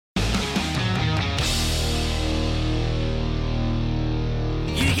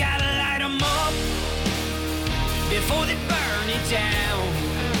before they burn it down.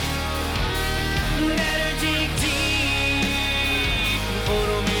 Better dig deep and put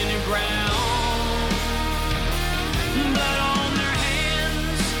them in the ground. Blood on their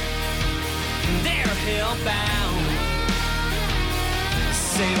hands, they're hellbound.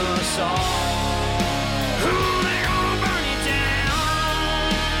 Save us all. Ooh, they're gonna burn it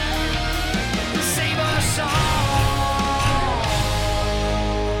down. Save us all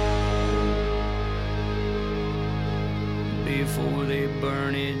before they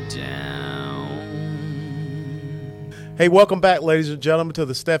burn it down. Hey, welcome back, ladies and gentlemen, to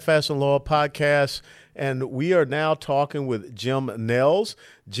the Steadfast and Loyal podcast. And we are now talking with Jim Nels.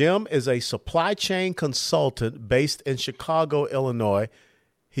 Jim is a supply chain consultant based in Chicago, Illinois.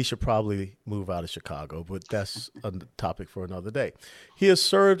 He should probably move out of Chicago, but that's a topic for another day. He has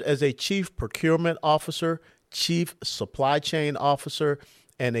served as a chief procurement officer, chief supply chain officer,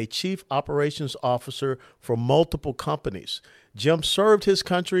 and a chief operations officer for multiple companies. Jim served his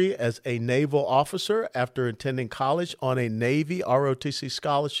country as a naval officer after attending college on a Navy ROTC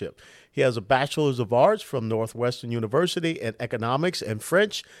scholarship. He has a bachelor's of arts from Northwestern University in economics and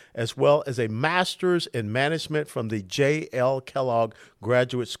French, as well as a master's in management from the J.L. Kellogg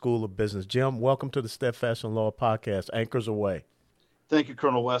Graduate School of Business. Jim, welcome to the Steadfast and Loyal podcast. Anchors away. Thank you,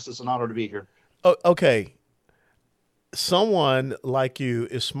 Colonel West. It's an honor to be here. Oh, okay. Someone like you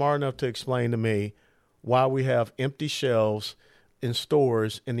is smart enough to explain to me why we have empty shelves in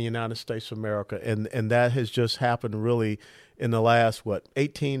stores in the United States of America. And that has just happened really in the last,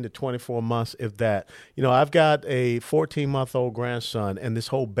 18 to 24 months, if that. You know, I've got a 14-month-old grandson, and this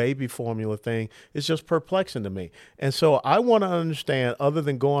whole baby formula thing is just perplexing to me. And so I want to understand, other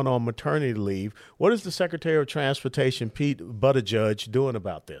than going on maternity leave, what is the Secretary of Transportation, Pete Buttigieg, doing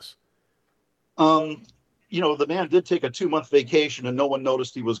about this? You know, the man did take a 2-month vacation and no one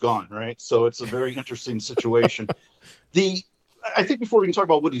noticed he was gone, right? So it's a very interesting situation. I think before we can talk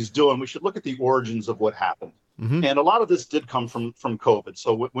about what he's doing, we should look at the origins of what happened. Mm-hmm. And a lot of this did come from COVID.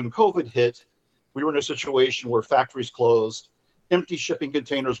 So when COVID hit, we were in a situation where factories closed, empty shipping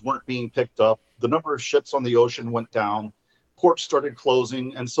containers weren't being picked up, the number of ships on the ocean went down, ports started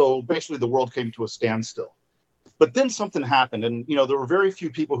closing, and so basically the world came to a standstill. But then something happened, and you know there were very few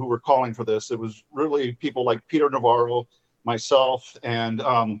people who were calling for this. It was really people like Peter Navarro, myself, and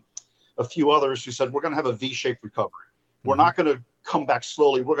a few others who said, we're going to have a V-shaped recovery. We're not going to come back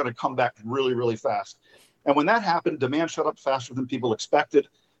slowly. We're going to come back really, really fast. And when that happened, demand shot up faster than people expected.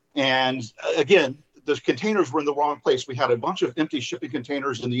 And again, the containers were in the wrong place. We had a bunch of empty shipping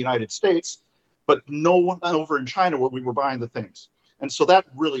containers in the United States, but no one over in China where we were buying the things. And so that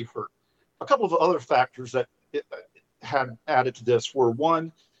really hurt. A couple of other factors that had added to this were,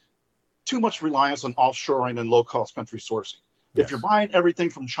 one, too much reliance on offshoring and low-cost country sourcing. Yes. If you're buying everything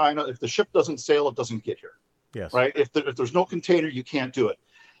from China, if the ship doesn't sail, it doesn't get here. Yes. Right? If there's no container, you can't do it.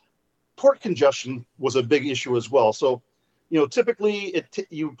 Port congestion was a big issue as well. So, you know, typically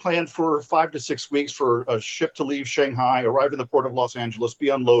you plan for 5 to 6 weeks for a ship to leave Shanghai, arrive in the port of Los Angeles, be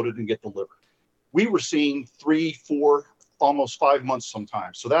unloaded, and get delivered. We were seeing 3, 4, almost 5 months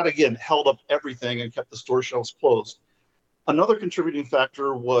sometimes. So that, again, held up everything and kept the store shelves closed. Another contributing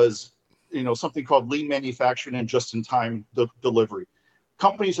factor was, you know, something called lean manufacturing and just-in-time delivery.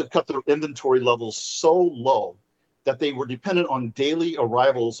 Companies had cut their inventory levels so low that they were dependent on daily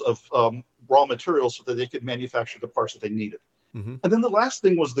arrivals of raw materials so that they could manufacture the parts that they needed. Mm-hmm. And then the last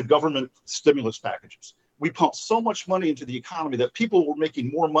thing was the government stimulus packages. We pumped so much money into the economy that people were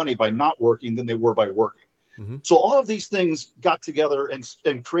making more money by not working than they were by working. Mm-hmm. So all of these things got together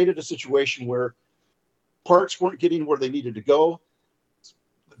and created a situation where parts weren't getting where they needed to go.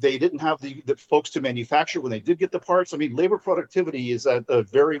 They didn't have the folks to manufacture when they did get the parts. I mean, labor productivity is at a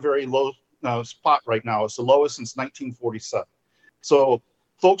very, very low spot right now. It's the lowest since 1947. So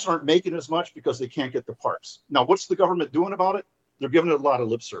folks aren't making as much because they can't get the parts. Now, what's the government doing about it? They're giving it a lot of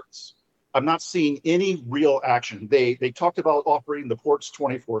lip service. I'm not seeing any real action. They talked about operating the ports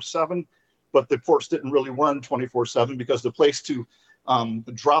 24/7, but the ports didn't really run 24/7 because the place to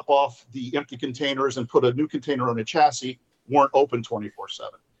drop off the empty containers and put a new container on a chassis weren't open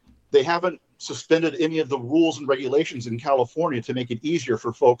 24/7. They haven't suspended any of the rules and regulations in California to make it easier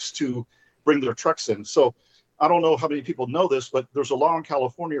for folks to bring their trucks in. So I don't know how many people know this, but there's a law in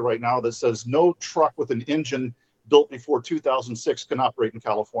California right now that says no truck with an engine built before 2006 can operate in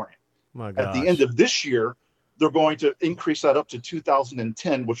California. My gosh. At the end of this year, they're going to increase that up to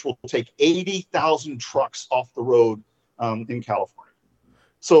 2010, which will take 80,000 trucks off the road in California.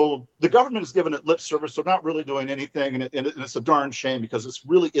 So the government has given it lip service. They're not really doing anything, and it's a darn shame because it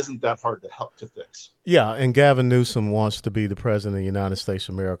really isn't that hard to help to fix. Yeah, and Gavin Newsom wants to be the president of the United States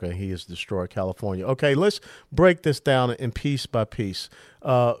of America, and he has destroyed California. Okay, let's break this down in piece by piece,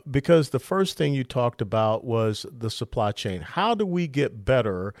 because the first thing you talked about was the supply chain. How do we get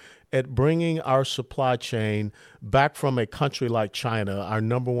better at bringing our supply chain back from a country like China, our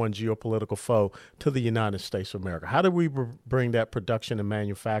number one geopolitical foe, to the United States of America? How do we bring that production and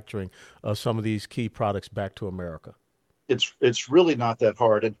manufacturing of some of these key products back to America? It's really not that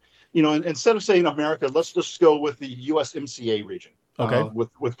hard. And, instead of saying America, let's just go with the USMCA region, okay,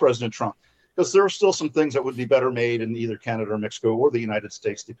 with President Trump, because there are still some things that would be better made in either Canada or Mexico or the United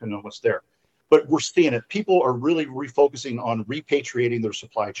States, depending on what's there. But we're seeing it. People are really refocusing on repatriating their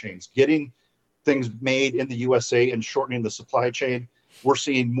supply chains, getting things made in the USA and shortening the supply chain. We're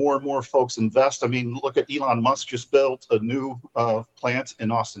seeing more and more folks invest. I mean, look at Elon Musk just built a new plant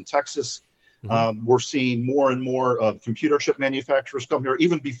in Austin, Texas. Mm-hmm. We're seeing more and more computer chip manufacturers come here,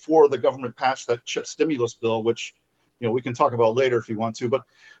 even before the government passed that chip stimulus bill, which we can talk about later if you want to. But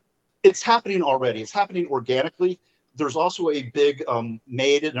it's happening already. It's happening organically. There's also a big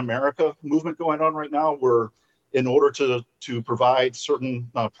Made in America movement going on right now, where in order to provide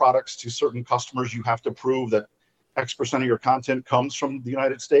certain products to certain customers, you have to prove that X% of your content comes from the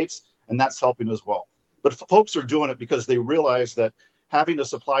United States, and that's helping as well. But folks are doing it because they realize that having a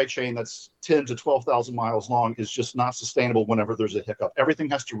supply chain that's 10 to 12,000 miles long is just not sustainable whenever there's a hiccup. Everything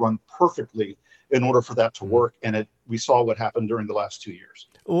has to run perfectly in order for that to work, and we saw what happened during the last 2 years.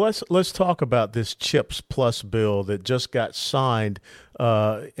 Let's talk about this CHIPS Plus bill that just got signed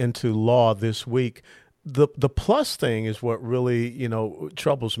into law this week. The plus thing is what really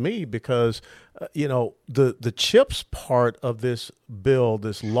troubles me, because the CHIPS part of this bill,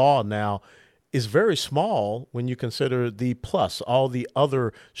 this law now, is very small when you consider the plus, all the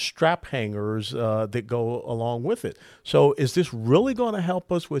other strap hangers that go along with it. So is this really going to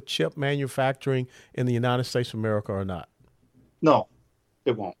help us with chip manufacturing in the United States of America or not? No,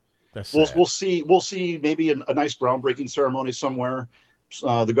 it won't. We'll see maybe a nice groundbreaking ceremony somewhere.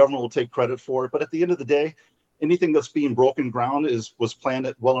 The government will take credit for it. But at the end of the day, anything that's being broken ground was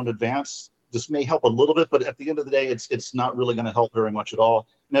planned well in advance. This may help a little bit, but at the end of the day, it's not really going to help very much at all.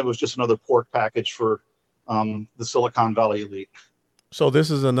 And it was just another pork package for the Silicon Valley elite. So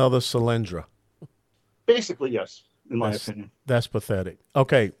this is another Solyndra. Basically, yes, in my opinion. That's pathetic.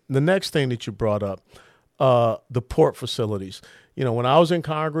 Okay, the next thing that you brought up, the port facilities. When I was in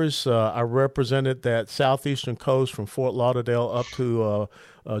Congress, I represented that southeastern coast from Fort Lauderdale up to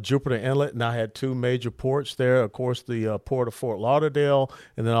Jupiter Inlet, and I had two major ports there. Of course, the port of Fort Lauderdale,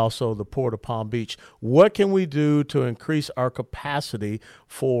 and then also the port of Palm Beach. What can we do to increase our capacity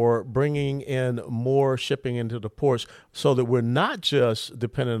for bringing in more shipping into the ports so that we're not just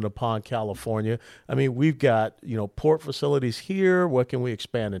dependent upon California? I mean, we've got, port facilities here. What can we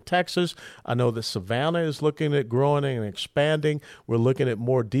expand in Texas? I know that Savannah is looking at growing and expanding. We're looking at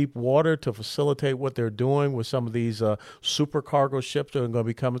more deep water to facilitate what they're doing with some of these super cargo ships that are going to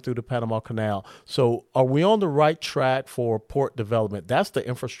be coming through the Panama Canal. So are we on the right track for port development? That's the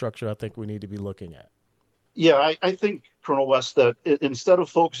infrastructure I think we need to be looking at. Yeah, I think, Colonel West, that instead of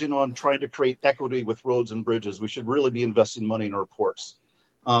focusing on trying to create equity with roads and bridges, we should really be investing money in our ports.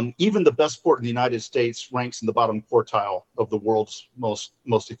 Even the best port in the United States ranks in the bottom quartile of the world's most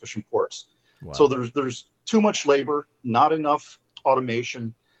efficient ports. Wow. So there's too much labor, not enough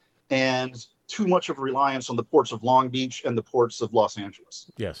automation, and too much of a reliance on the ports of Long Beach and the ports of Los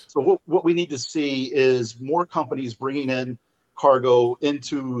Angeles. Yes. So what we need to see is more companies bringing in cargo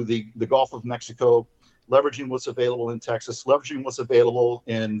into the Gulf of Mexico, leveraging what's available in Texas, leveraging what's available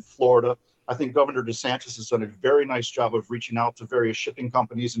in Florida. I think Governor DeSantis has done a very nice job of reaching out to various shipping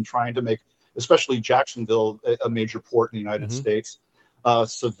companies and trying to make, especially Jacksonville, a major port in the United States.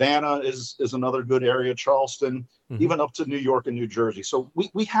 Savannah is another good area, Charleston, even up to New York and New Jersey. So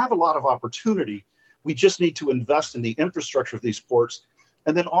we have a lot of opportunity. We just need to invest in the infrastructure of these ports,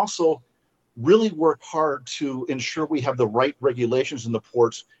 and then also really work hard to ensure we have the right regulations in the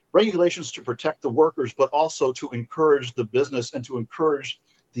ports, regulations to protect the workers, but also to encourage the business and to encourage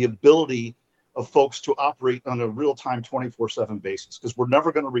the ability of folks to operate on a real-time 24/7 basis, because we're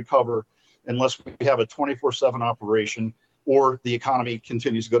never going to recover unless we have a 24/7 operation or the economy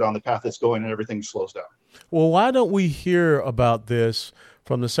continues to go down the path it's going and everything slows down. Well, why don't we hear about this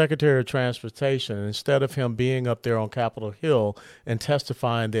from the Secretary of Transportation instead of him being up there on Capitol Hill and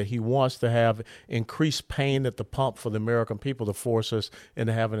testifying that he wants to have increased pain at the pump for the American people to force us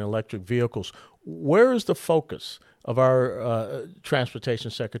into having electric vehicles? Where is the focus of our Transportation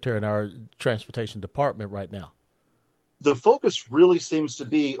Secretary and our Transportation Department right now? The focus really seems to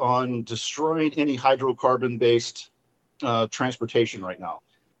be on destroying any hydrocarbon-based transportation right now,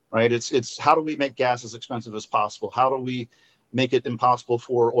 right? It's how do we make gas as expensive as possible? How do we make it impossible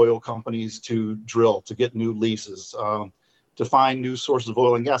for oil companies to drill, to get new leases, to find new sources of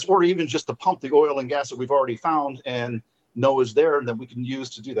oil and gas, or even just to pump the oil and gas that we've already found and know is there and that we can use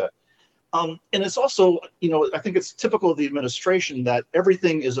to do that. And it's also, I think it's typical of the administration that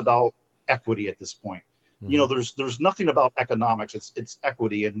everything is about equity at this point. There's nothing about economics. It's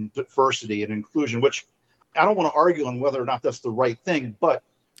equity and diversity and inclusion, which I don't want to argue on whether or not that's the right thing, but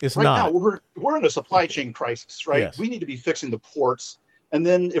it's right not. now we're in a supply chain crisis, right? Yes. We need to be fixing the ports. And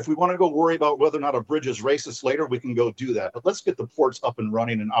then if we want to go worry about whether or not a bridge is racist later, we can go do that. But let's get the ports up and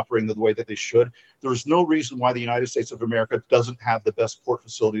running and operating the way that they should. There's no reason why the United States of America doesn't have the best port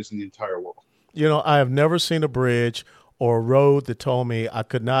facilities in the entire world. I have never seen a bridge or a road that told me I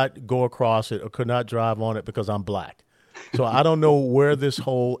could not go across it or could not drive on it because I'm black. So I don't know where this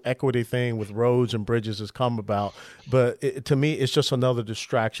whole equity thing with roads and bridges has come about, but to me, it's just another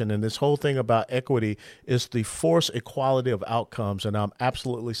distraction. And this whole thing about equity is the forced equality of outcomes, and I'm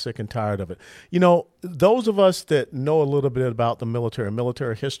absolutely sick and tired of it. Those of us that know a little bit about the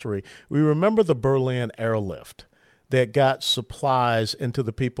military history, we remember the Berlin airlift that got supplies into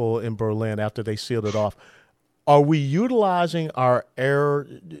the people in Berlin after they sealed it off. Are we utilizing our air,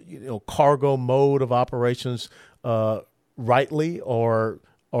 cargo mode of operations rightly, or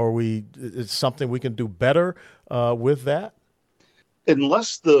are it's something we can do better with that?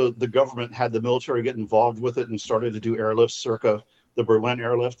 Unless the government had the military get involved with it and started to do airlifts circa the Berlin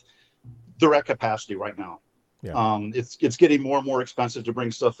airlift, they're at capacity right now. Yeah. It's getting more and more expensive to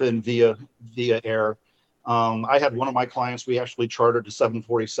bring stuff in via air. I had one of my clients, we actually chartered a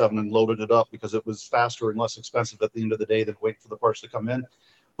 747 and loaded it up because it was faster and less expensive at the end of the day than wait for the parts to come in.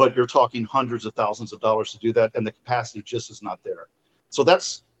 But you're talking hundreds of thousands of dollars to do that, and the capacity just is not there. So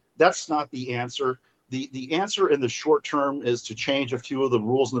that's not the answer. The answer in the short term is to change a few of the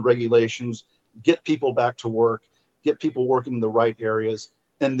rules and the regulations, get people back to work, get people working in the right areas,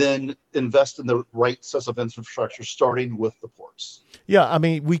 and then invest in the right sets of infrastructure, starting with the ports. Yeah, I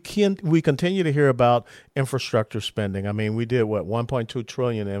mean, we continue to hear about infrastructure spending. I mean, we did 1.2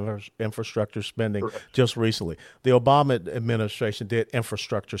 trillion in infrastructure spending just recently. The Obama administration did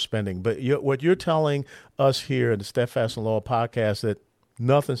infrastructure spending, but what you're telling us here in the Steadfast and Loyal podcast that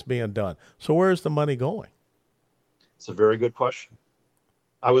nothing's being done. So where's the money going? It's a very good question.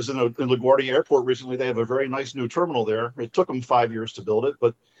 I was in LaGuardia Airport recently. They have a very nice new terminal there. It took them 5 years to build it,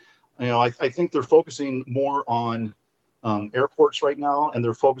 but I think they're focusing more on airports right now, and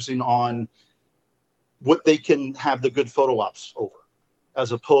they're focusing on what they can have the good photo ops over,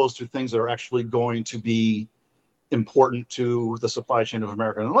 as opposed to things that are actually going to be important to the supply chain of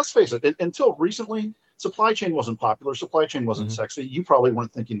America. And let's face it, until recently, supply chain wasn't popular. Supply chain wasn't sexy. You probably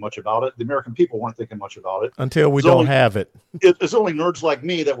weren't thinking much about it. The American people weren't thinking much about it. Until we don't have it. It's only nerds like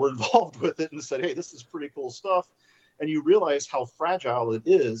me that were involved with it and said, hey, this is pretty cool stuff. And you realize how fragile it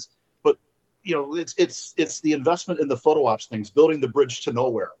is. But, it's the investment in the photo ops things, building the bridge to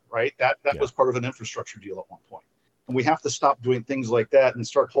nowhere, right? That was part of an infrastructure deal at one point. And we have to stop doing things like that and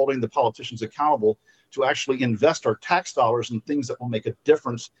start holding the politicians accountable to actually invest our tax dollars in things that will make a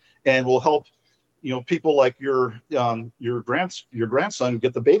difference and will help people like your grandson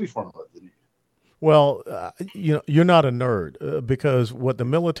get the baby formula they need. Well, you're not a nerd because what the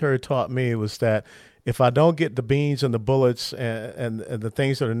military taught me was that if I don't get the beans and the bullets and the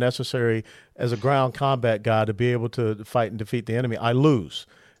things that are necessary as a ground combat guy to be able to fight and defeat the enemy, I lose.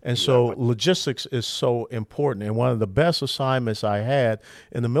 And so logistics is so important. And one of the best assignments I had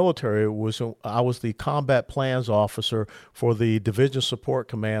in the military was I was the combat plans officer for the Division Support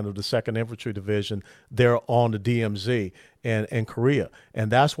Command of the 2nd Infantry Division there on the DMZ in Korea.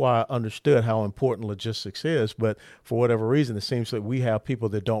 And that's why I understood how important logistics is. But for whatever reason, it seems that we have people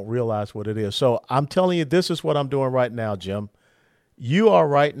that don't realize what it is. So I'm telling you, this is what I'm doing right now, Jim. You are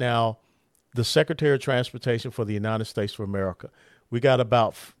right now the Secretary of Transportation for the United States of America. We got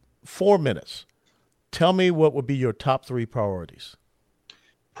about 4 minutes. Tell me what would be your top 3 priorities.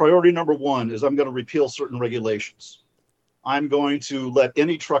 Priority number 1 is I'm going to repeal certain regulations. I'm going to let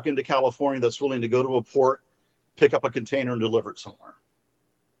any truck into California that's willing to go to a port, pick up a container and deliver it somewhere.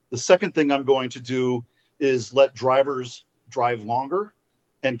 The second thing I'm going to do is let drivers drive longer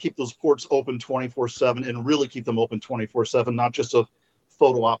and keep those ports open 24/7 and really keep them open 24/7, not just a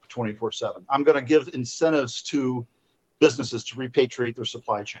photo op 24/7. I'm going to give incentives to businesses to repatriate their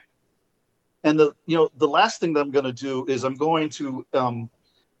supply chain. And the last thing that I'm going to do is I'm going to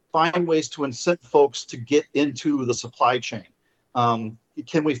find ways to incent folks to get into the supply chain.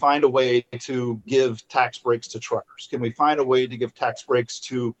 can we find a way to give tax breaks to truckers? Can we find a way to give tax breaks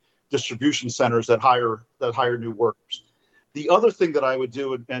to distribution centers that hire new workers? The other thing that I would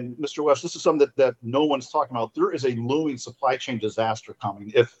do, and Mr. West, this is something that no one's talking about. There is a looming supply chain disaster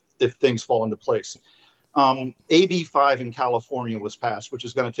coming if things fall into place. AB 5 in California was passed, which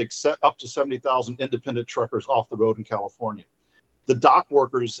is going to take up to 70,000 independent truckers off the road in California. The dock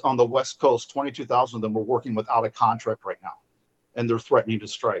workers on the West Coast, 22,000 of them are working without a contract right now, and they're threatening to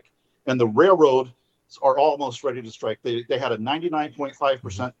strike. And the railroads are almost ready to strike. They had a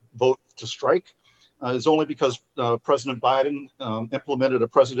 99.5% vote to strike. It's only because President Biden implemented a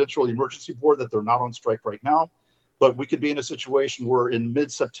presidential emergency board that they're not on strike right now. But we could be in a situation where in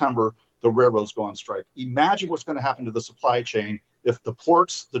mid-September, the railroads go on strike. Imagine what's going to happen to the supply chain if the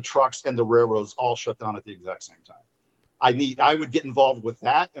ports, the trucks, and the railroads all shut down at the exact same time. I would get involved with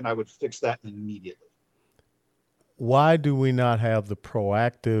that, and I would fix that immediately. Why do we not have the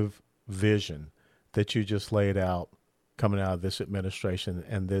proactive vision that you just laid out coming out of this administration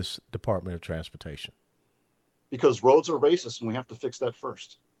and this Department of Transportation? Because roads are racist, and we have to fix that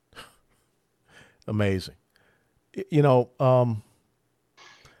first. Amazing. You know,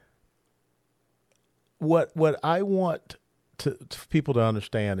 what I want to people to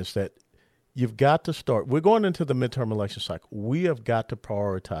understand is that you've got to start. We're going into the midterm election cycle. We have got to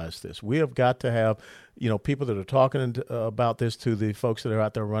prioritize this. We have got to have, people that are talking about this to the folks that are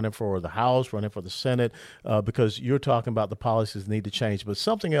out there running for the House, running for the Senate, because you're talking about the policies that need to change. But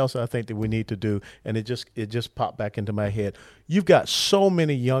something else I think that we need to do, and it just popped back into my head. You've got so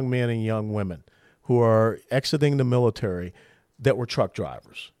many young men and young women who are exiting the military that were truck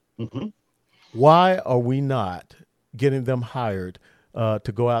drivers. Mm-hmm. Why are we not getting them hired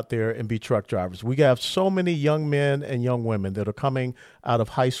to go out there and be truck drivers? We have so many young men and young women that are coming out of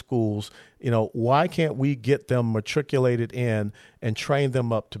high schools. Why can't we get them matriculated in and train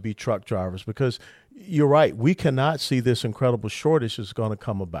them up to be truck drivers? Because you're right, we cannot see this incredible shortage that's going to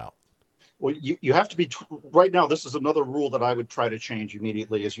come about. Well, you have to be, right now, this is another rule that I would try to change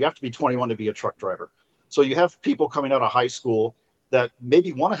immediately, is you have to be 21 to be a truck driver. So you have people coming out of high school that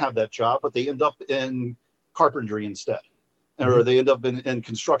maybe want to have that job, but they end up in carpentry instead, or they end up in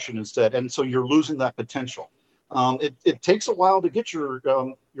construction instead. And so you're losing that potential. It takes a while to get your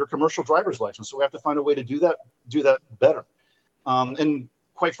commercial driver's license. So we have to find a way to do that better. And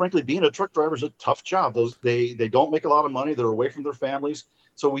quite frankly, being a truck driver is a tough job. They don't make a lot of money. They're away from their families.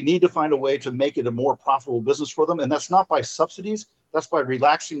 So we need to find a way to make it a more profitable business for them. And that's not by subsidies. That's by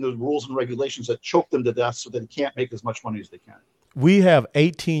relaxing the rules and regulations that choke them to death so they can't make as much money as they can. We have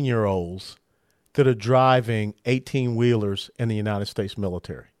 18-year-olds that are driving 18-wheelers in the United States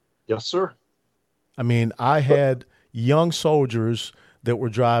military. Yes, sir. I mean, I had young soldiers that were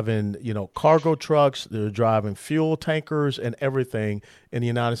driving, cargo trucks, they're driving fuel tankers and everything in the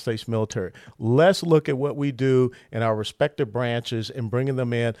United States military. Let's look at what we do in our respective branches and bringing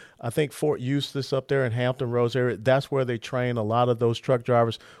them in. I think Fort Eustis up there in Hampton Roads area, that's where they train a lot of those truck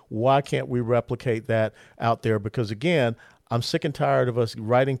drivers. Why can't we replicate that out there? Because, again, I'm sick and tired of us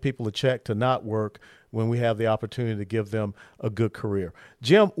writing people a check to not work when we have the opportunity to give them a good career.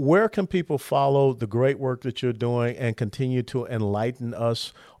 Jim, where can people follow the great work that you're doing and continue to enlighten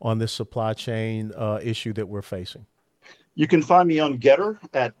us on this supply chain issue that we're facing? You can find me on Getter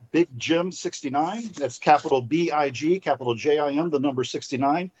at Big Jim 69. That's capital BIG, capital JIM, the number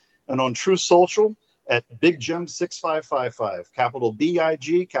 69. And on True Social at Big Jim 6555, capital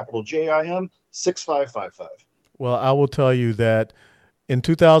BIG, capital JIM 6555. Well, I will tell you that in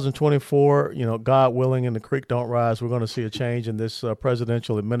 2024, God willing and the creek don't rise, we're going to see a change in this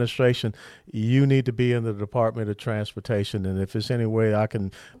presidential administration. You need to be in the Department of Transportation, and if there's any way I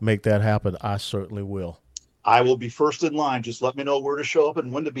can make that happen, I certainly will. I will be first in line. Just let me know where to show up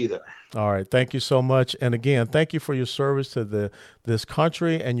and when to be there. All right. Thank you so much. And again, thank you for your service to this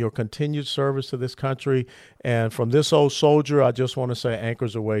country and your continued service to this country. And from this old soldier, I just want to say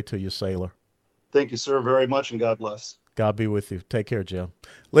anchors away to you, sailor. Thank you, sir, very much, and God bless. God be with you. Take care, Jim.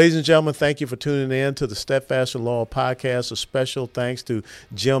 Ladies and gentlemen, thank you for tuning in to the Steadfast and Loyal podcast. A special thanks to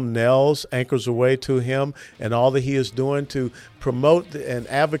Jim Nels, anchors away to him, and all that he is doing to promote and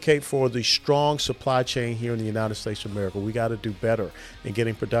advocate for the strong supply chain here in the United States of America. We got to do better in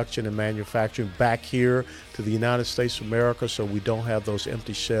getting production and manufacturing back here to the United States of America so we don't have those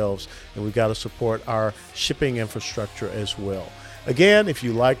empty shelves, and we got to support our shipping infrastructure as well. Again, if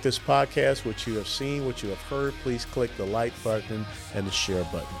you like this podcast, what you have seen, what you have heard, please click the like button and the share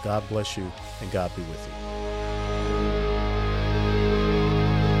button. God bless you, and God be with you.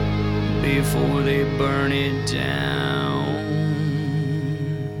 Before they burn it down.